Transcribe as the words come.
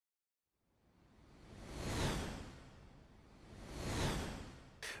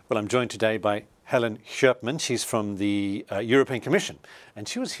Well, I'm joined today by Helen Kopman. She's from the European Commission, and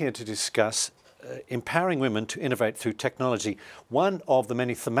she was here to discuss empowering women to innovate through technology, one of the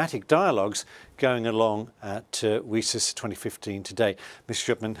many thematic dialogues going along at WSIS 2015 today. Ms.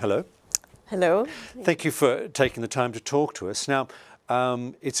 Kopman, hello. Hello. Thank you for taking the time to talk to us. Now,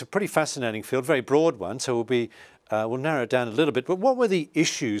 it's a pretty fascinating field, very broad one, so we'll narrow it down a little bit. But what were the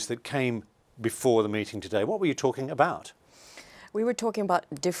issues that came before the meeting today? What were you talking about? We were talking about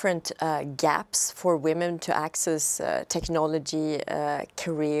different gaps for women to access technology,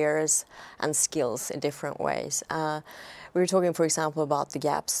 careers and skills in different ways. We were talking, for example, about the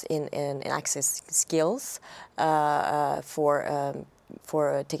gaps in access skills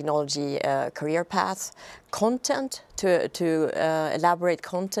for technology career paths, content, to elaborate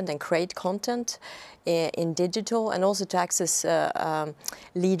content and create content in digital, and also to access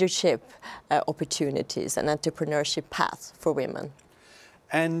leadership opportunities and entrepreneurship paths for women.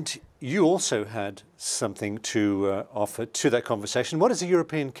 And you also had something to offer to that conversation. What is the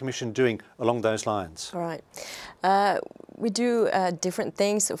European Commission doing along those lines? All right. We do different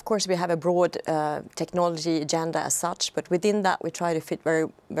things. Of course, we have a broad technology agenda as such, but within that we try to fit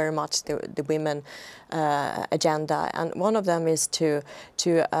very much the women agenda. And one of them is to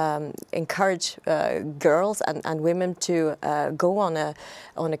encourage girls and women to go on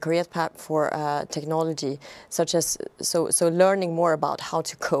a career path for technology, such as so learning more about how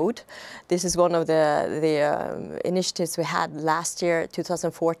to code. This is one of the initiatives we had last year,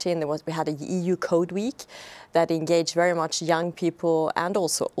 2014. We had a EU Code Week that engaged very much young people and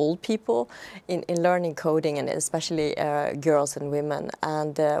also old people in learning coding, and especially girls and women.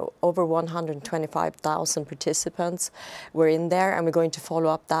 And over 125,000 participants were in there, and we're going to follow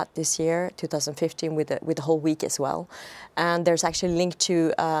up that this year, 2015, with the whole week as well. And there's actually a link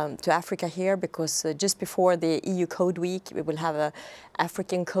to Africa here, because just before the EU Code Week, we will have a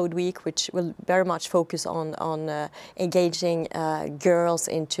African Code Week, which will very much focus on engaging girls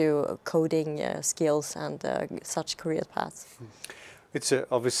into coding skills and such career paths. It's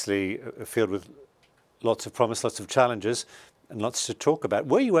obviously a field with lots of promise, lots of challenges, and lots to talk about.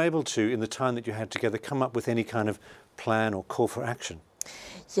 Were you able to, in the time that you had together, come up with any kind of plan or call for action?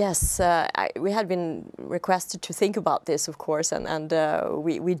 Yes, we had been requested to think about this, of course, and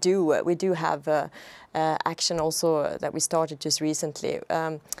we do have action also that we started just recently.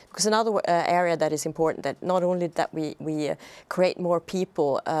 Because another area that is important, that not only that we create more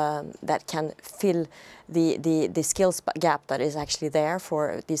people that can fill the skills gap that is actually there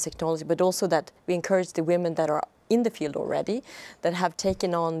for this technology, but also that we encourage the women that are in the field already, that have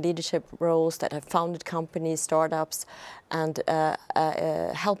taken on leadership roles, that have founded companies, startups, and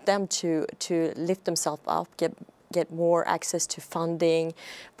help them to lift themselves up, get more access to funding,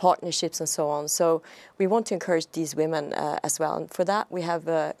 partnerships, and so on. So we want to encourage these women as well. And for that, we have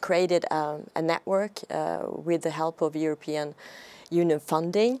created a network with the help of European Union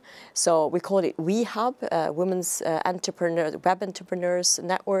funding. So we call it WeHub, Women's Web Entrepreneurs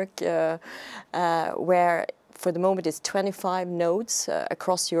Network, where for the moment it's 25 nodes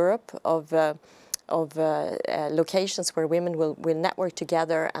across Europe of locations where women will network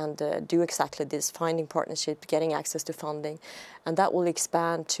together and do exactly this, finding partnerships, getting access to funding. And that will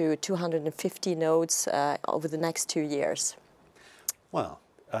expand to 250 nodes over the next 2 years. Well,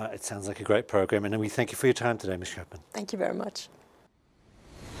 it sounds like a great program, and we thank you for your time today, Ms. Kopman. Thank you very much.